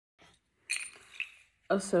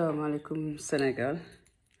asalaamaaleykum Sénégal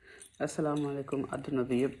asalaamaaleykum àdduna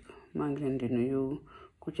bi yëpp maa ngi leen di nuyu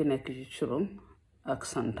ku ci nekk ci turam ak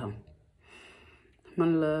santam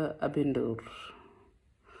man la Aby Ndour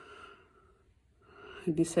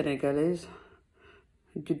di sénégalaise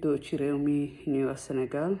juddoo ci réew mi ñuy wax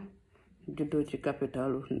Sénégal juddoo ci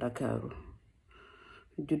capitalu Ndakaaru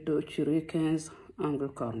juddoo ci rue 15 angle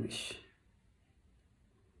Corniche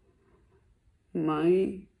maay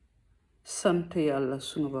sant yàlla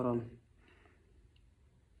sunu borom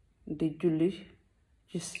di julli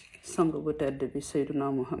ci sang bu tedd bi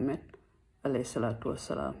Seydina Muhammad alayhi salaatu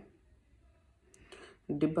wassalaam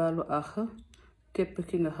di baalu àq képp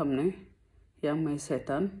ki nga xam ne yaa ngi may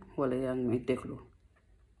seetaan wala yaa ngi may déglu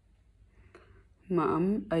ma am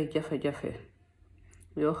ay jafe-jafe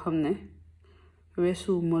yoo xam ne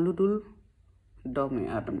weesu ma lu dul doomi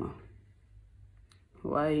aadama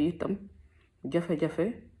waaye itam jafe-jafe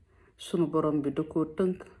sunu borom bi da ko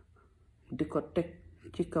tënk di ko teg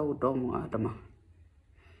ci kaw doomu aadama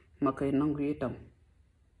ma koy nangu itam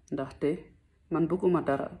ndaxte man bëgguma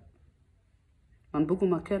dara man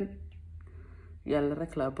bëgguma kenn yàlla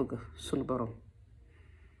rek laa bëgg sunu borom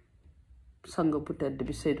sang bu tedd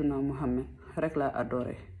bi Seydina Muhammad rek laa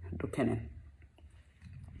adoré du keneen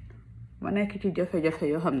ma nekk ci jafe-jafe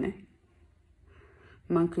yoo xam ne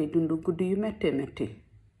maa ngi koy dund guddi yu mettee metti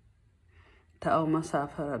te aw ma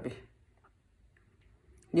saafara bi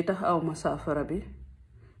li tax aw ma saafara bi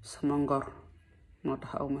sama ngor moo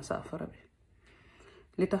tax aw ma saafara bi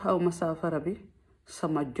li tax aw ma saafara bi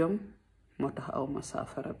sama jom moo tax aw ma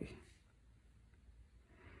saafara bi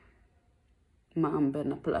ma am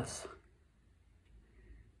benn place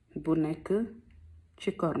bu nekk ci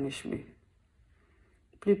corniche bi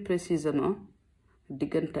plus précisément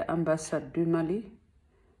diggante ambassade du Mali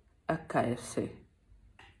ak KFC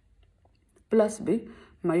place bi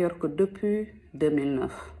ma yor ko depuis 2009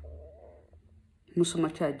 musuma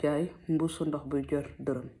caa jaay mbuusu ndox buy jor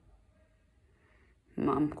dërëm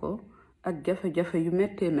ma am ko ak jafe-jafe yu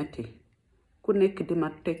mettee metti ku nekk di ma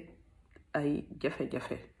teg ay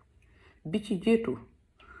jafe-jafe bi ci jiitu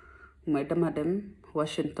mooy dama dem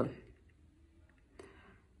Washington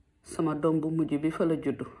sama doom bu mujj bi fa la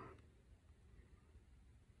juddu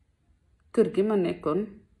kër gi ma nekkoon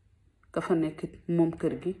ka fa nekk moom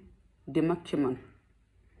kër gi di mag ci man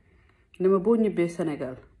ne ma boo ñibbee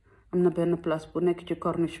Sénégal am na benn place bu nekk ci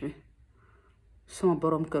corniche bi sama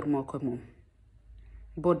borom kër moo ko moom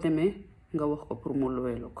boo demee nga wax ko pour mu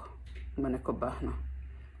luweelu ko ma ne ko baax na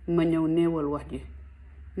ma ñëw néewal wax ji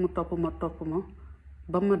mu topp ma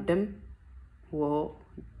ba ma dem woo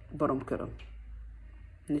borom këram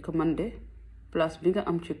ni ko man de place bi nga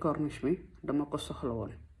am ci corniche bi dama ko soxla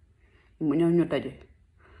woon mu ñëw ñu daje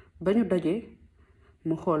ba ñu dajee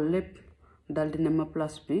mu xool lépp daldi ne ma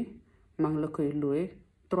place bi maa ngi la koy loué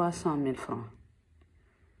 300 000 francs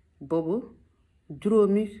boobu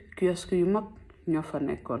juróomi kiosque yu mag ñoo fa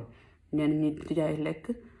nekkoon ñenn ñi di jaay lekk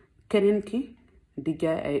keneen ki di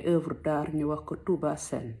jaay ay œuvre d'art ñu wax ko Touba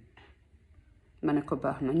Sen ma ne ko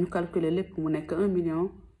baax na ñu calculer lépp mu nekk 1,4 million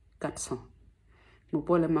mu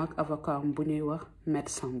boole ma ak avocat bu ñuy wax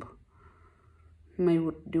maître Samb may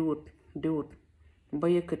wut di wut ba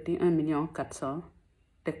yëkkati 1,4 million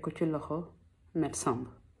teg ko ci loxo maître Samb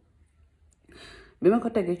bi ma ko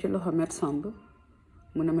tegee ci loxo maître Samb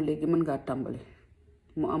mu ne ma léegi mën ngaa tàmbali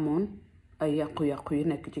mu amoon ay yàqu-yàqu yu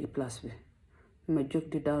nekk ci place bi ma jóg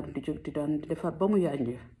di daanu di defar ba mu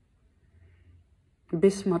yànjee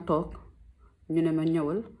bés ma toog ñu ne ma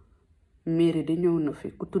ñëwal mairie di ñëw na fi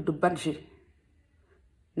ku tudd Badji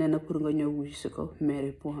nee na pour nga ñëw wuyu si ko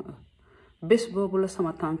mairie point E bés boobu la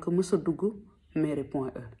sama tànk mësa dugg mairie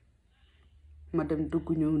point E ma dem dugg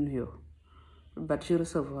ñëw nuyoo Badji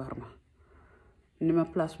recevoir ma ni ma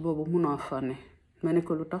place boobu munoo fa ne ma ne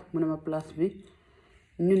ko lu tax mu ne ma place bi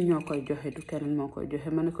ñun ñoo koy joxe du keneen moo koy joxe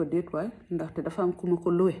ma ne ko déet waay ndaxte dafa am ku ma ko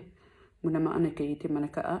loué mu ne ma ana kayit yi ma ne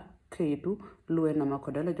ko ah kayitu loué na ma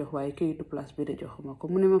ko dala jox waaye kayitu place bi de joxuma ko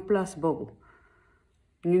mu ne ma place boobu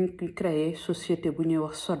ñu ngi créé société bu ñuy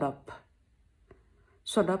wax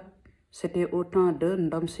Sodap c'était au temps de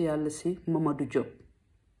ndam si yàlla si Mamadou Diop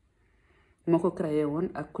moo ko créé woon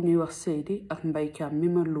ak ku ñuy wax Seydi ak Mbay Caam mi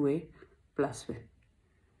ma loué place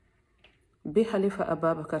bi Khalifa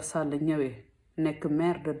Ababacar Sall ñëwee nekk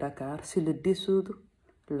maire de Dakar si le dissoudre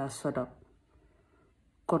la Sodap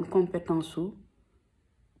kon compétence su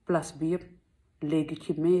place bi yëpp léegi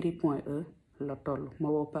ci mairie point E la toll ma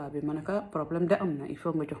woo paa bi ma ne ko problème de am na il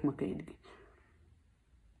faut nga jox ma kayit gi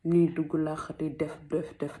ñuy dugg laaxati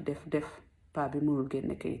def paa bi mënul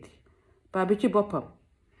génne kayit yi paa bi ci boppam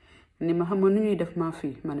ni ma xam nga nu ñuy def maa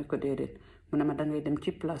fii ma ne ko déedéet mu ne ma dangay dem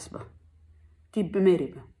ci place ba ci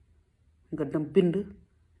mairie ba nga dem bind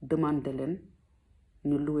demandé leen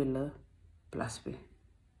ñu loué la place bi.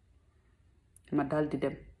 ma dal di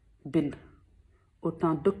dem bind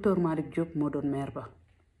autant docteur Malick Diop moo doon maire ba.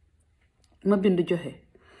 ma bind joxe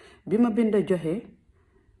bi ma bind joxe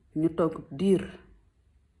ñu toog diir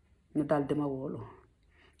ñu dal di ma woolu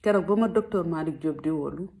keroog ba ma docteur Malick Diop di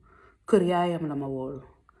woolu kër yaayam la ma woolu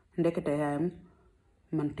ndekete yaayam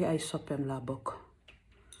man ti ay soppeem laa bokk.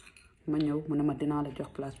 ma ñëw mu ne ma dinaa la jox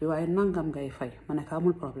place bi waaye nangam ngay fay ma ne ko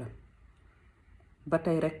amul problème. ba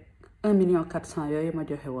tey rek 1,400,000 yooyu ma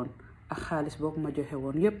joxe woon ak xaalis boobu ma joxe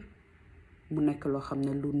woon yépp mu nekk loo xam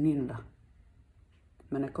ne lu niin la.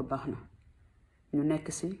 ma ne ko baax na ñu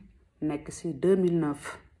nekk si 2009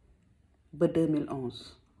 ba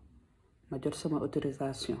 2011 ma jot sama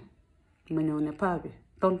autorisation ma ñëw ne paa bi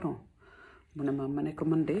tonton mu ne ma ne ko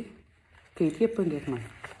man de kayit yépp a ngeeg man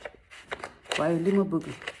waaye li ma bëgg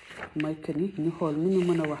mooy que ni ñu xool ni ñu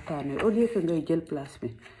mën a waxtaanee au lieu que ngay jël place bi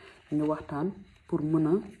ñu waxtaan pour mën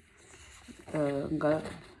a nga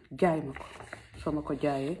jaay ma ko soo ma ko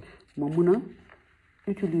jaayee ma mën a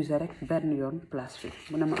utiliser rek benn yoon place bi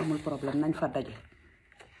mu ne ma amul problème nañ fa daje.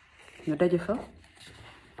 ñu daje fa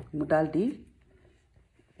mu daldi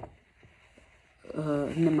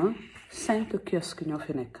ne ma 5 kiosques ñoo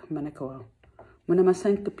fi nekk ma ne ko waaw mu ne ma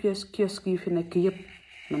 5 kiosques yu fi nekk yépp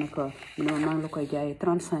ma ne ko mu ne ma maa ngi la koy jaayee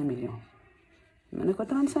 35 millions ma ne ko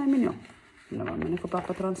 35 millions ma ne ko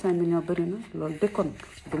papa 35 millions bëri na loolu déconne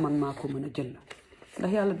du man maa ko mën a jënd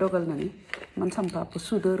ndax yàlla dogal na ni man sam papa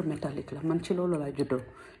soudeur métallique la man ci loolu laa juddoo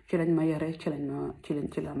ci lañ ma yore ci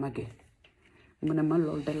la màggee mu ne ma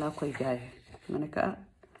loolu de laa koy jaayee ma ne ko ah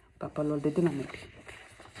papa loolu de dina metti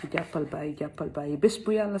jàppal bàyyi bés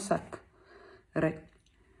bu yàlla sàkk rek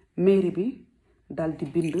mairie bi dal di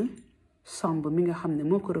bind Samb mi nga xam ne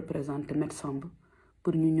moo ko représenté Maître Samb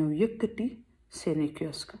pour ñu ñëw yëkkati seeni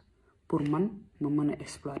kiosque pour man ma mën a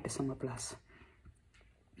exploiter sama place.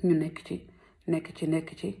 ñu nekk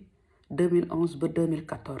ci 2011 ba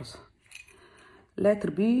 2014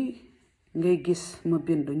 lettre bi ngay gis ma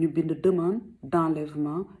bind ñu bind demande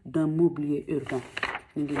d'enlèvement d'un mobilier urbain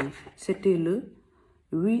ñu ngi nii c'était le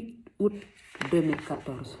 8 août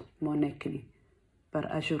 2014 moo nekk ni par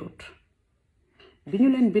Ageroute bi ñu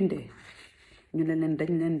leen bindee ñu ne leen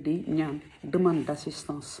dañ leen di ñaan demande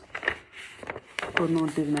d'assistance au nom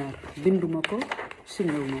du maire binduma ko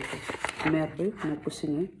signé wu ma ko maire bi moo ko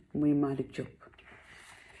signé muy Malick Diop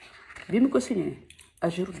bi mu ko signé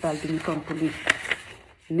Ageroute daal di ñu tontu lii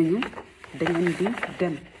ni ñu dangeen di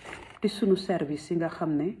dem ci sunu service yi nga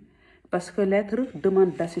xam ne parce que lettre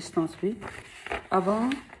demande d'assistance bi avant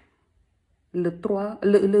le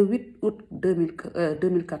 8 août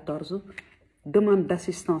 2014 demande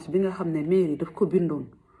d'assistance bi nga xam ne mairie daf ko bindoon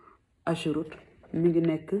Ageroute mi ngi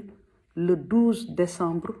nekk le 12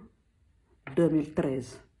 décembre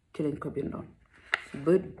 2013 ci lañ ko bindoon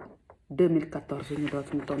ba 2014 ñu doog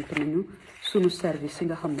ñu tontu nañu sunu service yi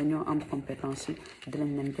nga xam ne ñoo am compétence yi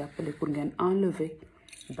dinañ leen jàppale pour ngeen enlever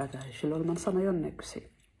bagage loolu man sama yoon nekk si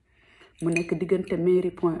mu nekk diggante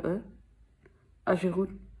mairie.e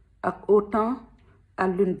Ageroute ak autant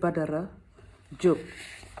Alioune Badara Diop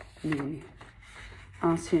ñu ngi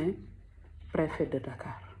ancien préfet de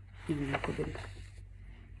Dakar ñu ko bind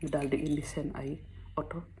ñu daal di indi seen ay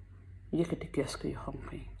oto yëkkati kiosque yu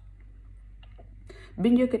xonk yi bi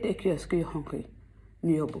ñu yëkkatee kiosque yu xonk yi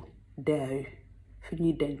ñu yóbbu DAU fi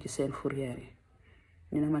ñuy denc seen fourrière yi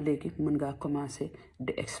ñu ne ma léegi mën ngaa commencer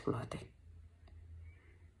di exploiter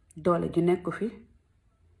doole ji nekk fi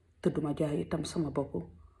te duma jaay itam sama bopp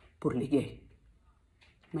pour liggéey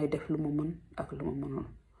may def lu ma mën ak lu ma mënul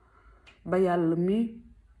ba yàlla mi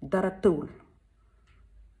dara tëwul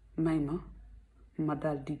may ma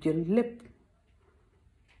dal di jël lépp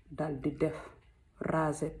dal di def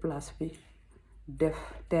raser place bi def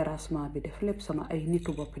terrassement bi def lépp sama ay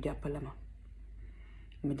nitu bopp jàppale ma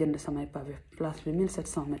jënd samay pavé place bi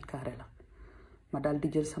 1700 mètres carrés la ma dal di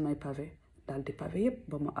jël samay pavé dal di pavé yépp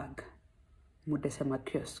ba mu àgg mu dese ma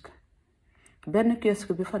kiosque benn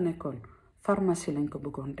kiosque bi fa nekkoon pharmacie lañ ko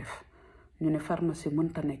bëggoon def ñu ne pharmacie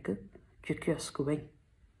mënta nekk ci kiosque weñ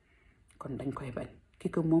kon dañ koy bañ ki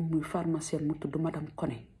ko moom muy pharmacienne mu tudd madame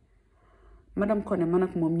Koné man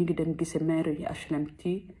ak moom ñi ngi dem gise maire yi HLM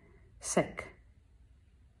ci sec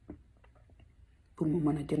pour mu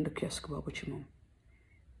mën a jënd kiosque boobu ci moom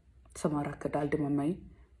sama rakk daal di ma may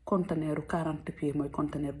conteneuru 40 pieds mooy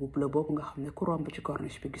conteneur bu bleu boobu nga xam ne ku romb ci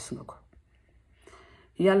corniche bi gis nga ko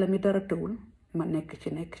yàlla mi dara tëwul ma nekk si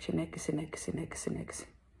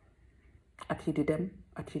at yi di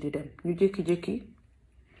dem ñu jékki-jékki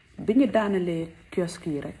bi ñu daanalee kiosque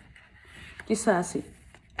yi rek ci saa si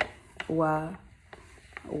waa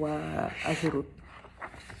Ageroute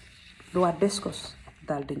waa Descos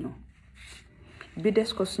daal di ñëw bi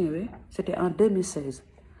Descos ñëwee c'était en 2016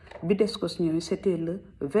 bi Descos ñëwee c'était le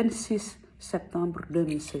 26 septembre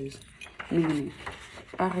 2016 mi ngi nii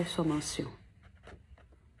arrêt sommation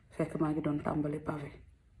fekk maa ngi doon tàmbali pavé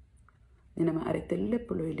ñu ne ma arrêté lépp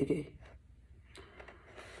looy liggéey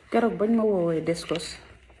keroog bañ ma woowee Descos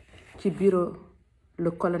ci bureau le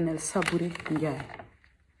colonel Sabouri Ndiaye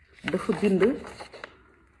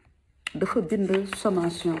dafa bind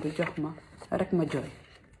sommation bi jox ma rek ma jooy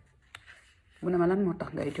mu ne ma lan moo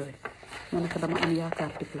tax ngay jooy ma ne ko dama am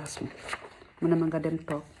yaakaar ci place mi mu ne ma nga dem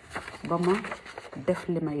toog ba ma def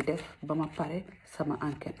li may def ba ma pare sama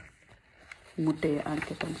enquête mu téye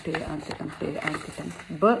enquête am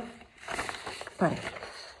ba pare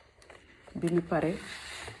bi mu pare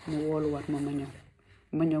mu wooluwaat ma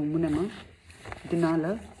ñëw mu ne ma dinaa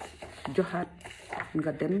la joxaat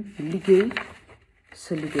nga dem liggéey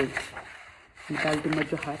sa liggéey mu daal di ma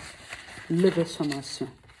joxaat lever sommation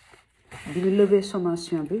bi ñu lever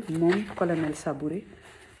sommation bi moom colonel Sabouri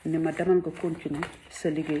ne ma demal nga continuer sa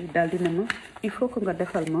liggéey daal di ne ma il faut que nga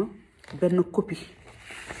defal ma benn copie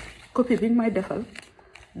bi ñu may defal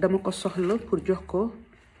dama ko soxla pour jox ko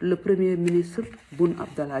le premier ministre Boun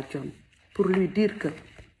Abdallah Dionne pour lui dire que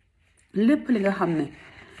lépp li nga xam ne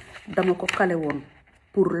dama ko kale woon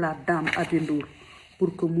pour la dame Aby Ndour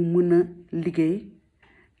pour que mu mën a liggéey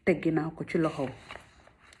teggi naa ko ci loxoom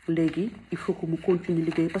léegi il faut que mu continue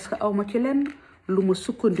liggéey parce que awma ci lenn lu ma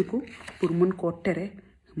sukkandiku pour mën koo tere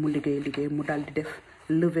mu liggéey mu daal di def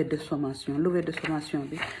levée de sommation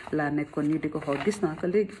bi laa nekkoon ñu di ko xool gis naa ko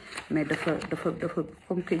léegi mais dafa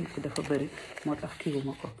comme que ci dafa bëri moo tax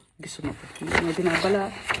kiiwuma ko gisuma ko mais dinaa balaa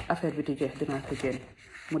affaire bi di jeex dinaa ko génn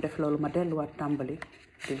mu def loolu ma delluwaat tàmbali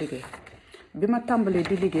di liggéey bi ma tàmbalee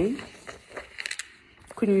di liggéey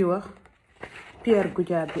ku ñuy wax Pierre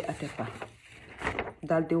Goudiaby Atepa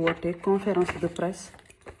daal di woote conférence de presse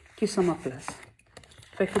ci sama place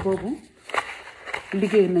fekk boobu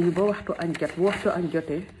liggéey nañu ba waxtu añ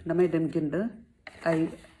jotee damay dem jënd ay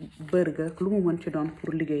burger lu mu mën ci doon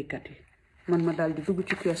pour liggéeykat yi man ma daal di dugg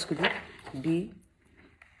ci kiosque bi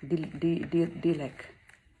di lekk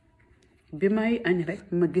bi may añ rek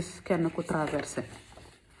ma gis kenn ku traversé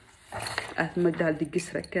ak ma daal di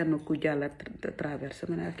gis rek kenn ku jàlla traversé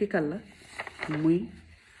ma ne kii kan la muy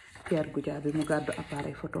Pierre Goudiaby mu gàddu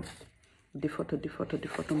appareil photo di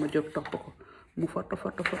photo ma jóg topp ko mu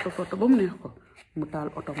photo ba mu neex ko mu taal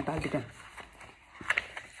otom daal di dem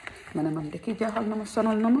ma ne man de kii jaaxal na ma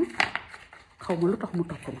sonal na ma xaw ma lu tax mu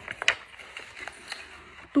topp ma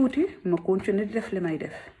tuuti ma continuer di def li may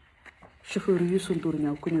def chauffeur Youssou Ndour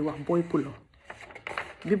ñëw ku ñuy wax Boy Pulo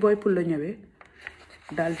bi Boy Pulo ñëwee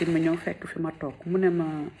daal di ma ñëw fekk fi ma toog mu ne ma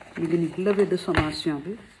mi ngi ni levée de sommation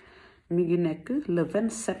bi mi ngi nekk le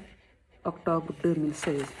 27 octobre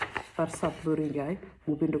 2016 par Sabouri Ndiaye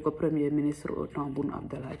mu bind ko premier ministre au temps Boun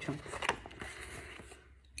Abdallah Dionne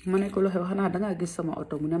ma ne ko lu xew xanaa dangaa gis sama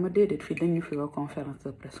oto mu ne ma déedéet fii dañu fi wax conférence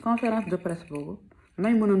de presse boobu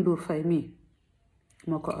Maïmouna Ndour Faye mii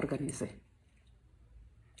moo ko organisé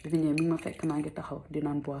bi ñëwee mi ngi ma fekk maa ngi taxaw di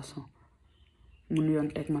naan boisson mu nuyoon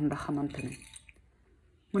teg man ndax xamante ne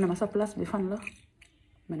mu ne ma sa place bi fan la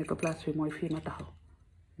ma ne ko place bi mooy fii ma taxaw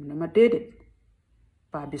mu ne ma déedéet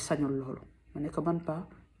paa bi sañul loolu ma ne ko ban paa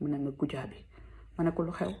mu ne ma Goudiaby ma ne ko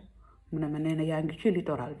lu xew mu ne ma nee na yaa ngi ci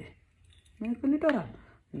littoral bi ma ne ko littoral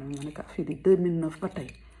ma ne ko fii di 2009 ba tey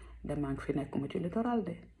damaa ngi fi nekkuma ci littoral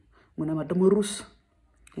de mu ne ma dama rus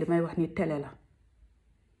li may wax ni télé la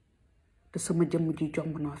te sama jëmm ji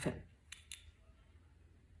jomb naa fen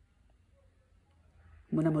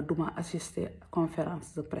mu ne ma duma assister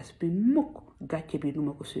conférence de presse bi mukk gàcce bi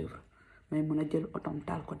duma ko suivre mais mun a jël otom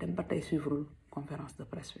taal ko dem ba tey suivre conférence de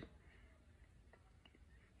presse bi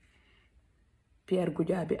Pierre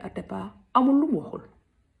Goudiaby Atepa amul lu mu waxul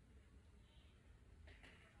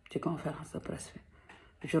ci conférence de presse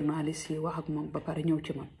bi journaliste yi wax ak moom ba pare ñëw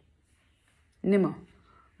ci man ni ma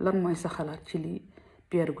lan mooy sa xalaat ci li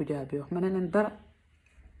Pierre Goudiaby wax ma ne leen dara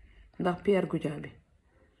ndax Pierre Goudiaby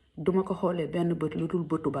duma ko xoolee benn bët lu dul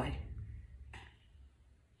bëtu baay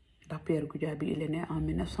ndax Pierre Goudiaby il est né en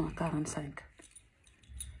 1945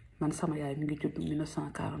 man sama yaay mi ngi judd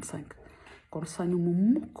 1945 kon sañu mu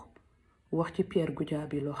mukk wax ci Pierre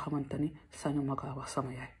Goudiaby loo xamante ni sañu ma ko wax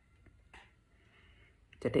sama yaay.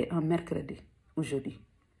 C'était un mercredi ou jeudi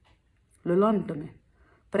le lendemain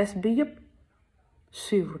presse bi yépp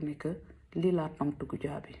suivre ni que lii laa tontu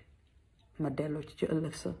Goudiaby ma delloo ci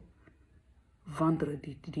ëllëg sa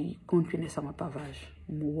vendredi di continuer sama pavage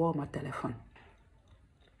mu woo ma téléphone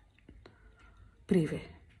privé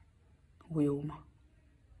wuyuwuma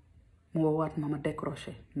mu woowaat ma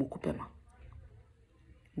décroché mu coupé ma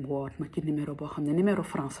mu woowaat ma ci numéro boo xam ne numéro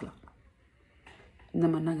France la ne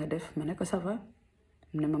ma na nga def ma ne ko ça va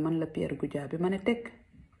mu ne ma man la Pierre Goudiaby ma ne teg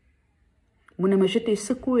mu ne ma j'étais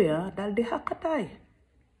secoué daal di xàqataay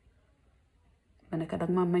ma ne ko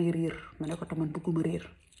danga ma may riir ma ne ko taman bugguma riir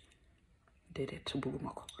déedéet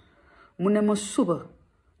bugguma ko mu ne ma suba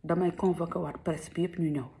damay convoqué waat presse bi yëpp ñu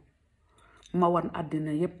ñëw ma wan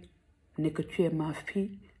àddina yëpp ne que tu es ma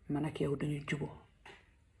fille man ak yow dañuy juboo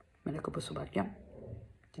ma ne ko ba suba ak jàmm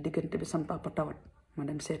ci diggante bi sam papa tawat ma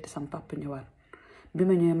dem seeti sam papa ñëwaat bi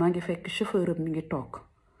ma ñëwee maa ngi fekk chauffeur am mi ngi toog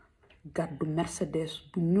gàddu Mercedes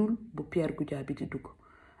bu ñuul bu Pierre Goudiaby di dugg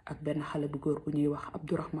ak benn xale bu góor bu ñuy wax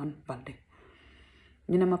Abdourahmane Balde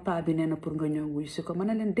ñu ne ma paa bi nee na pour nga ñëw wuy si ko ma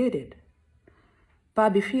ne leen déedéet paa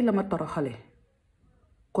bi fii la ma toroxale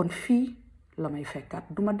kon fii la may fekkaat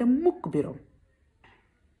duma dem mukk biroom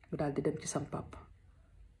bu daal di dem ci sam papa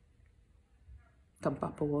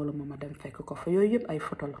woolu ma dem fekk ko fa yooyu yëpp ay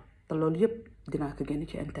photo la te loolu yëpp dinaa ko génn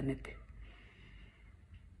ci internet bi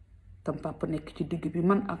sam papa nekk ci digg bi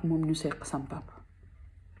man ak moom ñu seq sam papa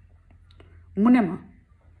mu ne ma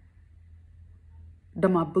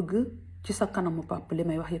dama bëgg ci sa kanamu papa li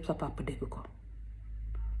may wax yëpp sa papa dégg ko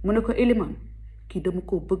mu ne ko Eliman kii dama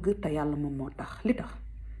ko bëgg te yàlla moom moo tax li tax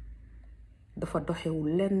dafa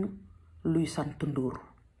doxewul lenn luy sant Ndour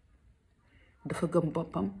dafa gëm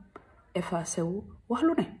boppam effacé wu wax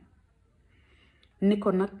lu ne ni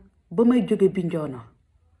ko nag ba may jóge Bignona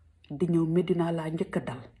di ñëw Medina laa njëkk a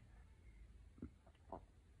dal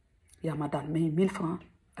yaa ma daal may 1000 francs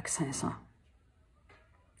ak 500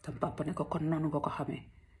 sam papa ne ko kon noonu nga ko xamee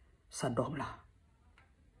sa doom la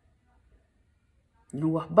ñu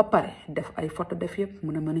wax ba pare def ay photo def yëpp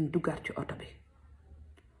mu ne mën nañ duggaat ci oto bi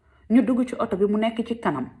ñu dugg ci oto bi mu nekk ci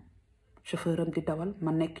kanam chauffeur am di dawal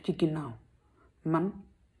ma nekk ci ginnaaw man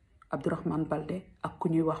Abdourahmane Balde ak ku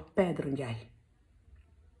ñuy wax Pedre Ndiaye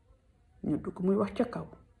ñu dugg muy wax ca kaw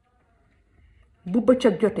bu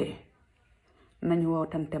bëccëg jotee nañu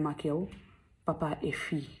wootante ma ak yow papa et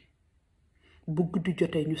fille bu guddi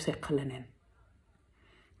jotee ñu seq leneen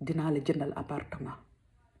dinaa la jëndal appartement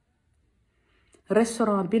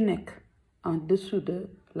restaurant bi nekk en dessous de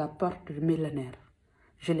la porte du millénaire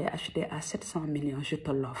je l'ai acheté à 700 millions je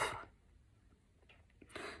te l'offre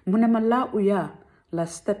mu ne ma là où il y a la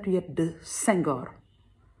statuette de Senghor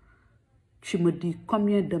tu me dis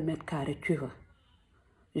combien de mètres carrés tu veux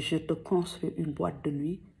je te construis une boîte de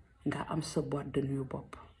nuit nga am sa boîte de nuit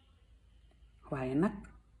bopp waaye nag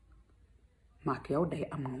maak yow day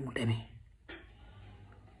am nu mu demee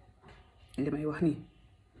li may wax nii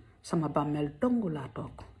sama bàmmeel dong laa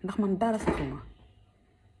toog ndax man dara safuma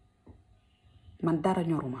man dara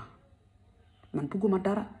ñoruma man bugguma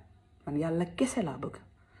dara man yàlla kese laa bëgg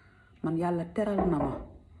man yàlla teral na ma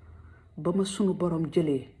ba ma sunu borom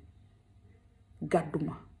jëlee gàddu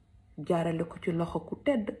ma jaarale ko ci loxo ku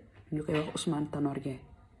tedd ñu koy wax Ousmane Tanor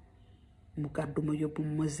Dieng mu gàddu ma yóbbu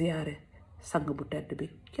ma ziyaare sang bu tedd bi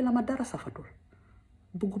ci la ma dara safatul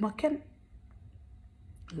bugguma kenn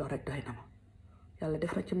loolu rek doy na ma yàlla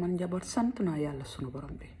def na ci man njaboot sant naa yàlla sunu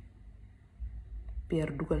borom bi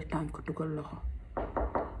Pierre dugal tànk dugal loxo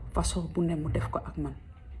façon bu ne mu def ko ak man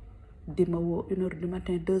di ma woo 1h du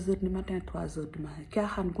matin 2h du matin 3h du matin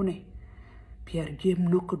caaxaan gu ne Pierre jéem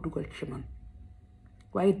na ko dugal ci man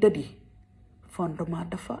waaye dëddi fondement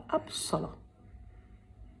dafa am solo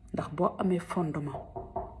ndax boo amee fondement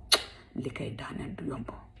li koy daaneel du yomb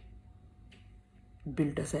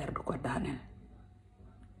bulldozer du ko daaneel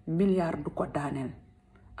milliard du ko daaneel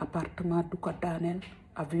appartement du ko daaneel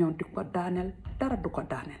avion du ko daaneel dara du ko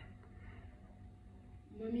daaneel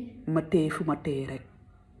ma téye fu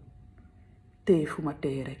ma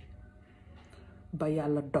téye rek ba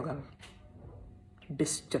yàlla dogal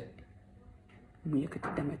bés jot mu yëkkati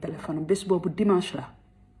demee téléphone bés boobu dimanche la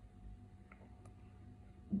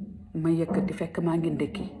ma yëkkati fekk maa ngi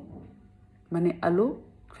ndekki ma ne allo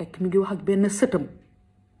fekk mi ngi wax ak benn sëtam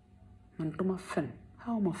man duma fen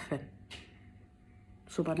xawma fen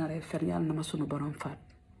suba naree fen yàlla na ma sunu borom faat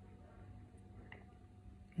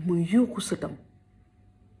muy yuuxu sëtam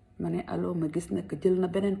ma ne allo ma gis nekk jël na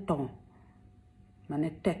beneen ton ma ne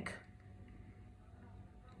tekk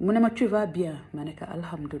mu ne ma tu vas bien ma ne ko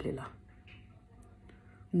alhamdulillah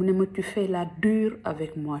mu ne ma tu fais la dure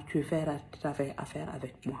avec moi tu verras t'avais affaire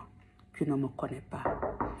avec moi tu ne me connais pas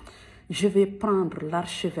je vais prendre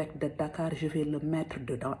l'archevêque de Dakar je vais le mettre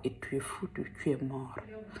dedans et tu es foutu tu es mort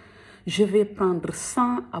je vais prendre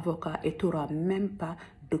 100 avocats et tu n'auras même pas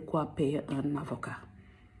de quoi payer un avocat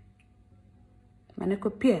ma ne ko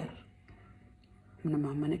Pierre mu ne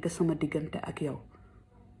ma ne ko sama diggante ak yow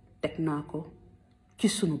teg naa ko ci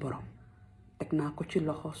sunu borom teg naa ko ci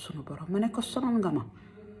loxo sunu borom ma ne ko sonal nga ma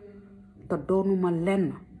te doonuma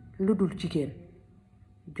lenn lu dul jigéen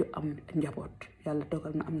ju am njaboot yàlla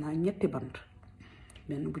dogal na am naa ñetti bant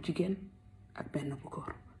benn bu jigéen ak benn bu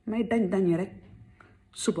góor may dañ rek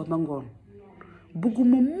suba ba ngoon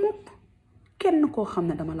bugguma mukk kenn koo xam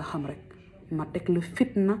ne dama la xam rek ma teg la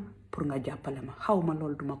fitna pour nga jàppale ma xaw ma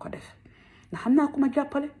loolu duma ko def ndax xam naa ku ma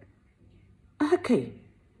jàppale kay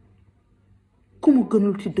ku mu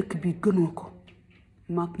gënul ci dëkk bi gënoo ko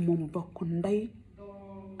maak moom bokk ndey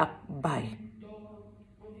ak baay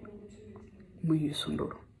muy Youssou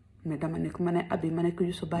Ndour mais dama ne ko ma ne Aby ma ne ko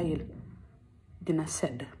Youssou bàyyil dina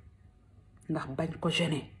sedd ndax bañ ko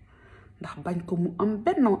gêner ndax bañ ko mu am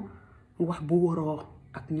benn wax bu waroo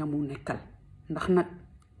ak ñamu nekkal ndax nag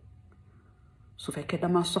su fekkee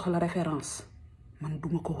dama soxla référence man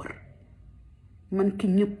duma ko wër man ki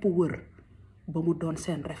ñëpp wër ba mu doon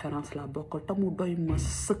seen référence la bokkal te mu doy ma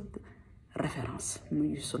sëkk référence muy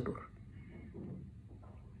Youssou Ndour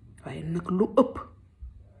waaye nag lu ëpp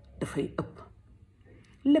dafay ëpp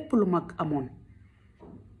lépp lu mag amoon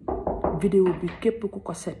vidéo bi képp ku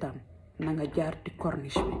ko seetaan na nga jaar ci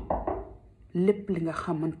corniche bi lépp li nga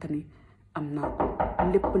xamante ni am naa ko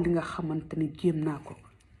lépp li nga xamante ni jéem naa ko